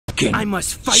I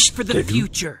must fight for the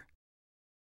future.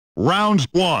 Round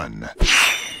 1.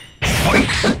 Fight!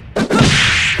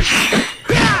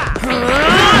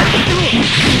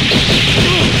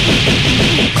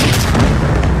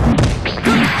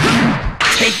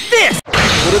 Take this!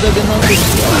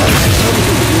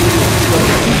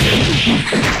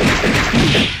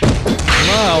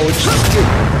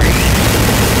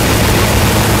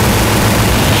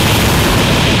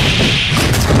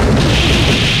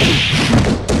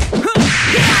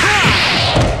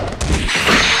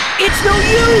 It's no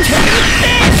use! Take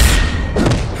this!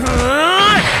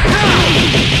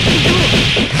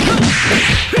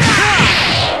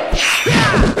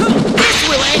 This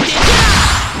will end it!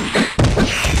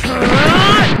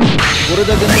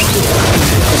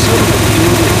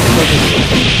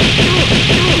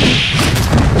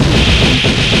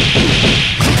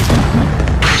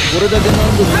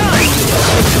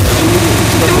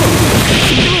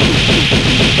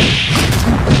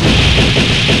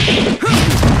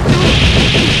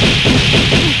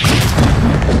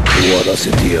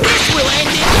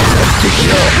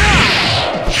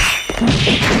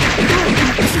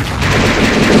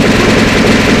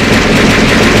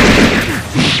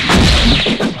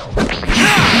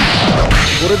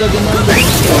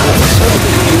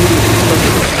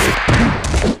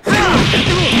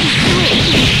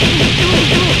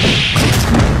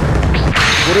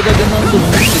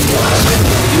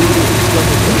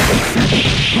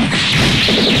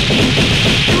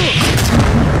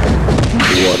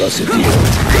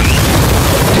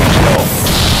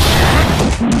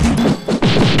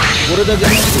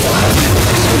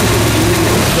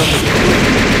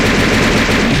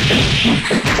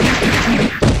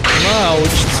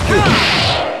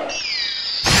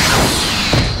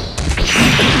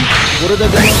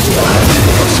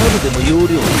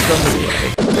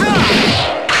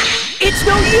 It's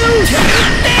no use!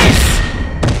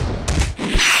 Take this!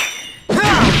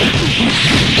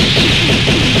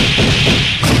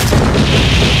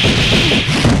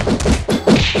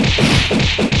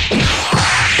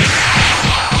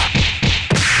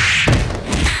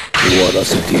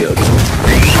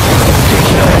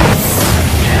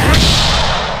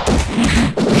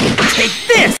 Take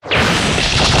this!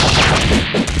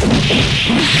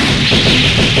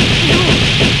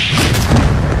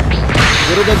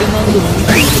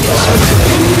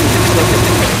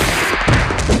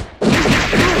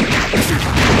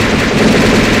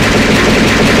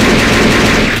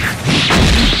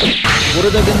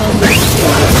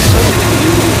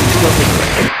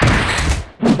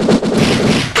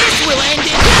 This will end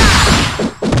it!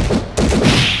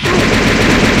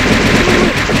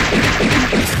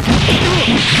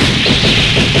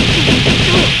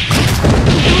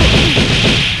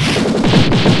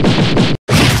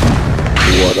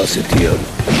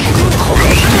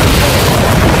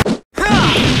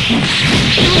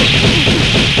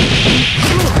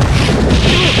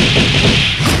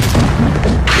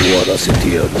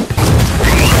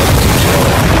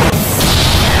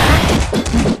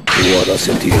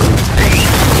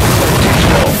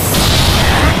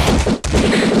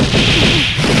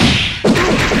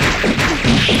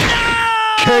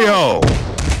 KO!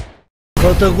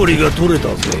 肩こりが取れた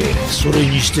ぜ。それ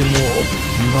にしても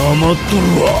なまっとる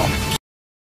わ。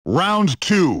Round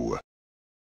 2.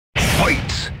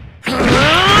 Fight!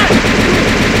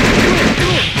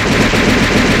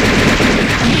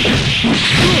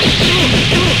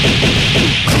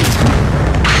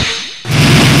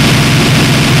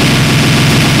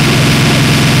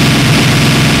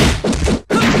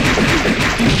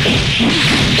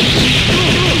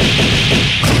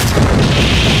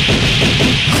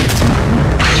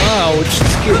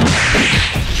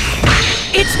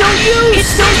 It's no use!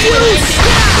 It's no use!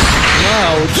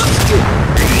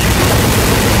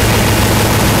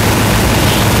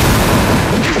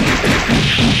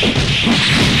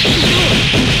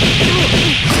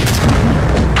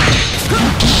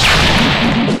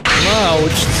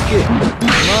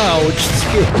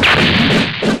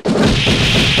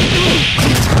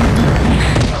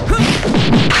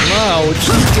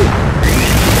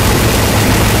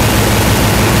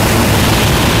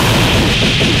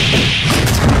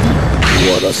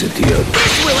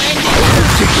 This will end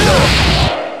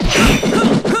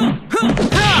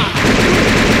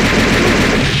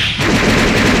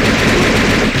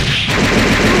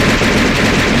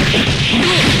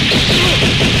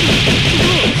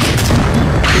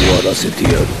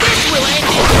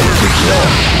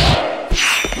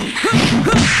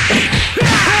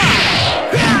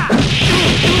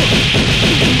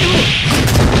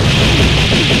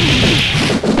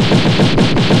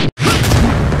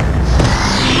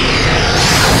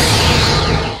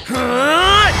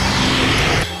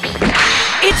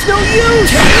It's no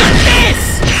use! Take this!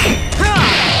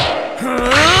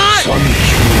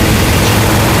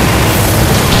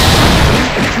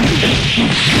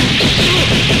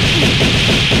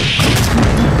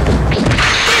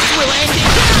 This will end it!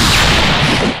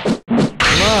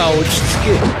 まあ落ち着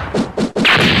け。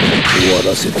終わ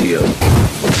らせてやる。かか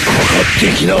って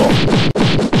きな。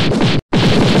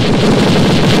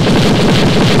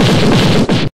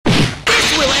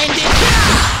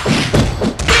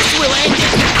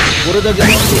これだけなん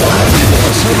とか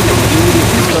サルでも有利を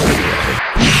使う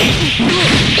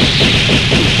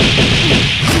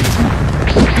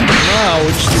まあ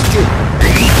落ち着け。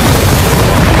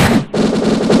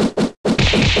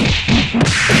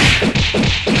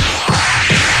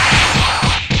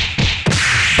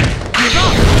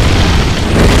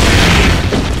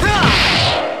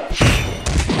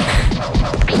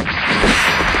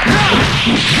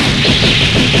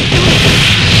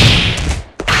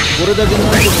これだけなんとか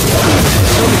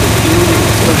サルでも有利を使う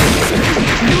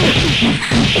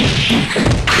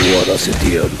終わらせ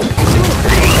てやる。こ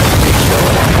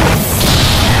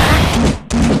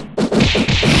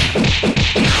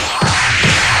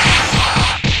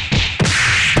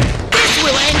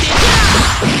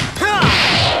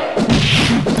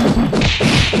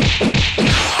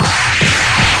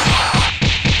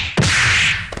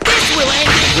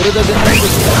れだ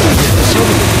けな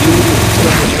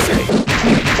んと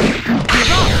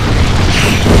かサル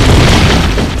でも有利を使う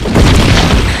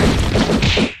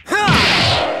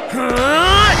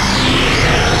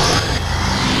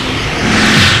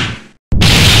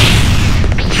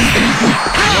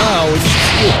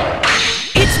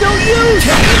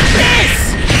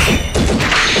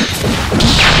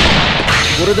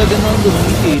これだけ何度も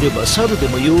見ていれば猿で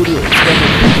も要領をつかめる。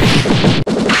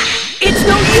It's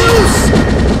no use!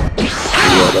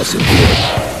 終わらせてやる。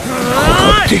か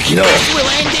かってきな。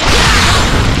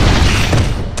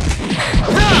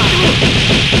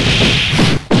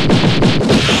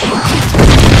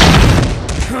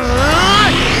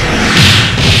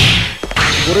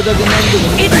これだけ何度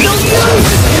も見ていれば猿でも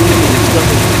要領をつかめる。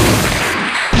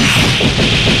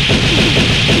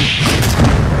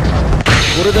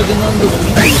これだけ何度も見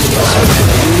ていれば猿でも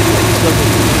有利をつかめる。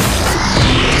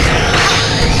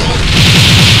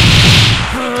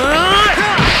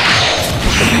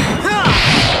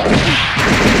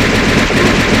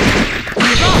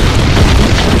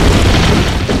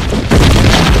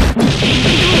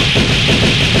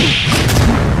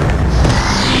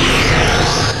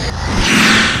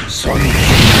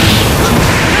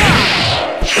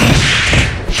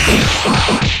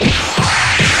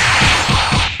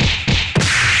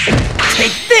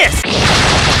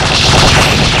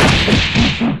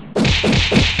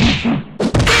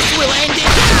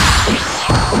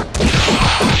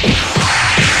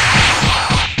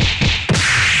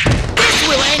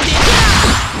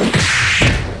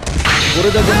これ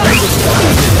だけ何度も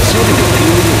猿でも有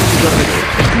利をつかめる。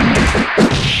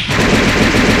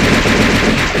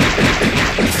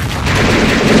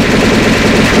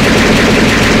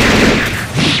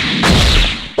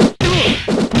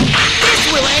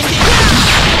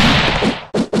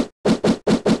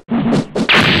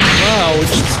まあ落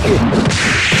ち着け。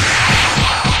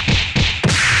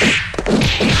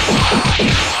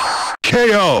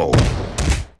KO!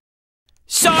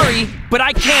 Sorry, but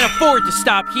I can't afford to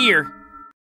stop here.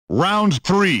 Round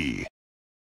 3.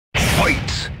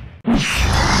 Fight!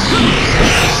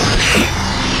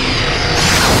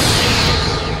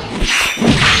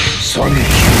 サンキュー。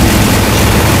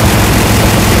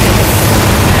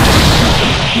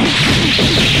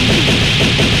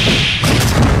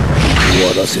終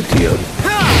わらせてやる。か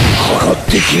かっ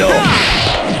てきな。こ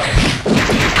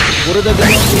れだけな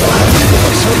んとか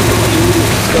猿でも有利をつ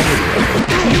かめる。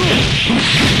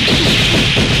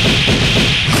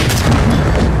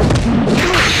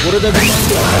これだけなんとか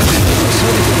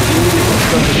猿でも有利をつ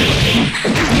かめる。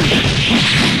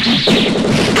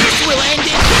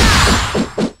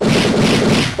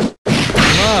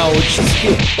まあ落ち着け。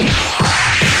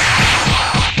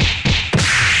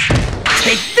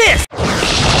Take this!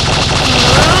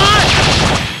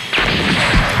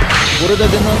 これだ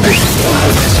けなんとか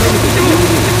猿でも有利を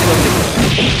つかめる。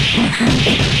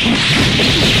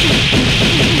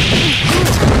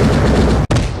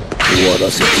終わ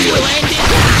らせてやる。か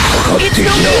かってき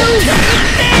な。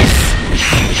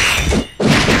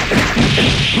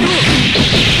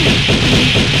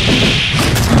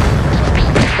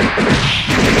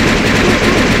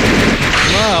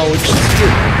まあ落ち着け。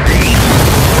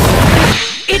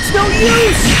It's no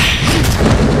use!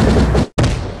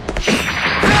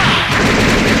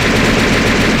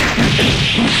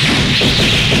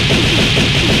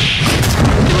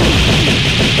 こ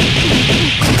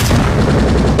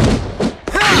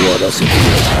らせてやる。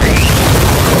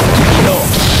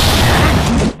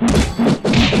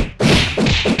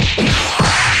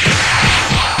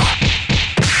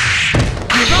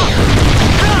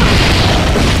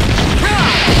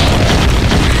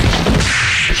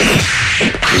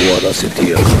終わらせて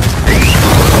やる。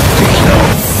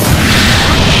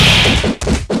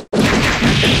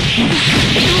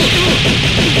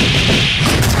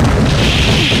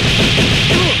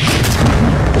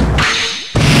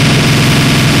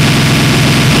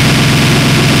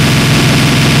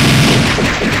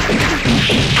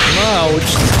まあ落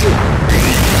ち着け。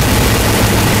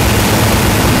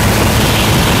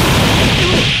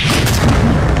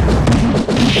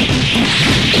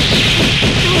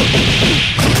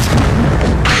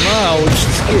まあ落ち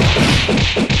着け。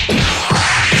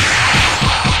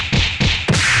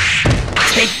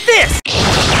Take this!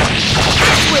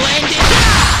 This will end it!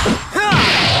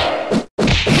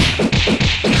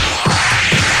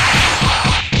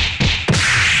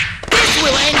 This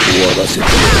will end it! 終わらせてや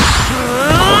る。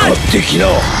かかってきな。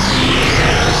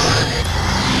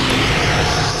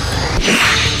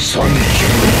サンキュ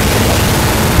ー。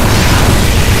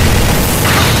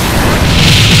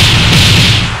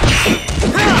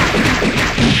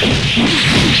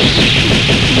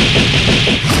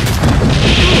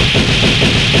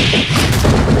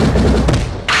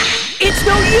It's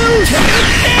no use! Take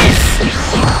this!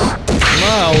 ま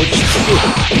あ落ち着け。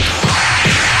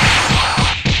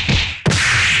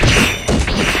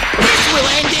This will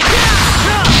end it!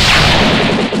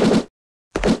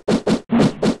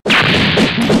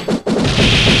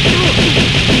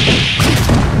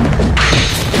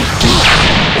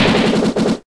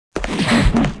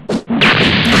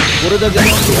 これだけなん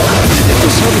とかサルと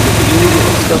容量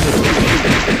をつかめろ。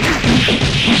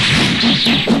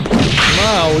ま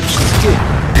あ落ち着け。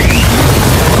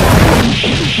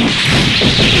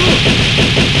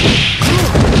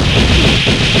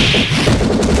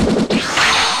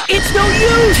It's no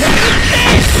use! Take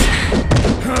this!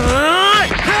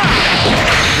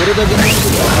 これだけなんと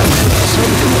かサル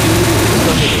と容量をつ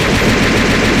かめろ。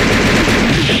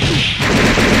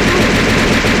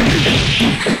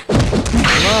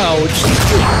まあ落ち着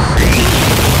け。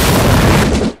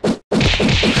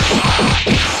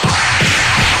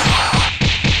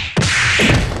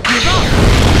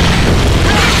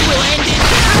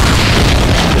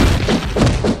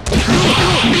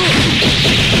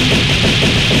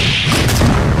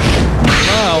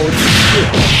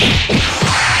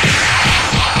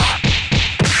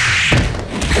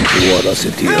終わらせ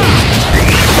てやる。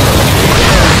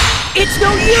It's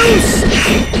no use!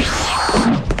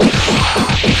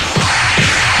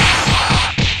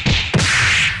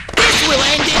 This will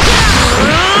end it!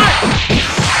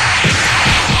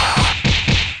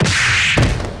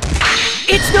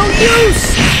 It's no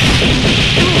use!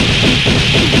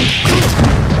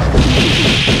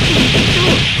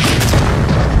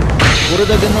 これ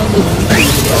だけ何度も見てい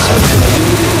ればサルと容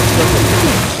量をつかめ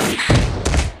る。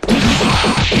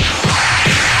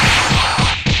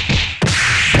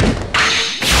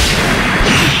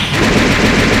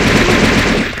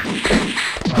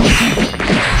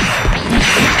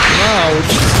まあ落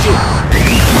ち着け。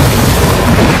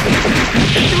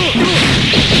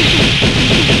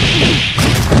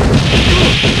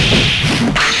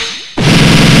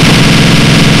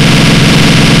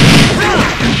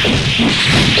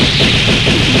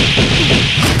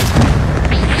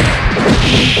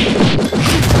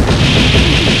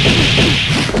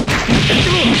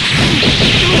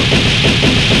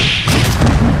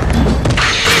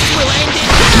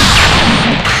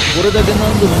これだけ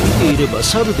何度も見ていれば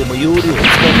猿でも容量をつかめる。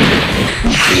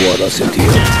終わらせてや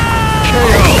る。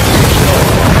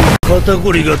肩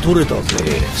こりが取れた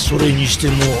ぜ。それにして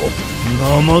も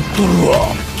なまっとる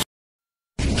わ。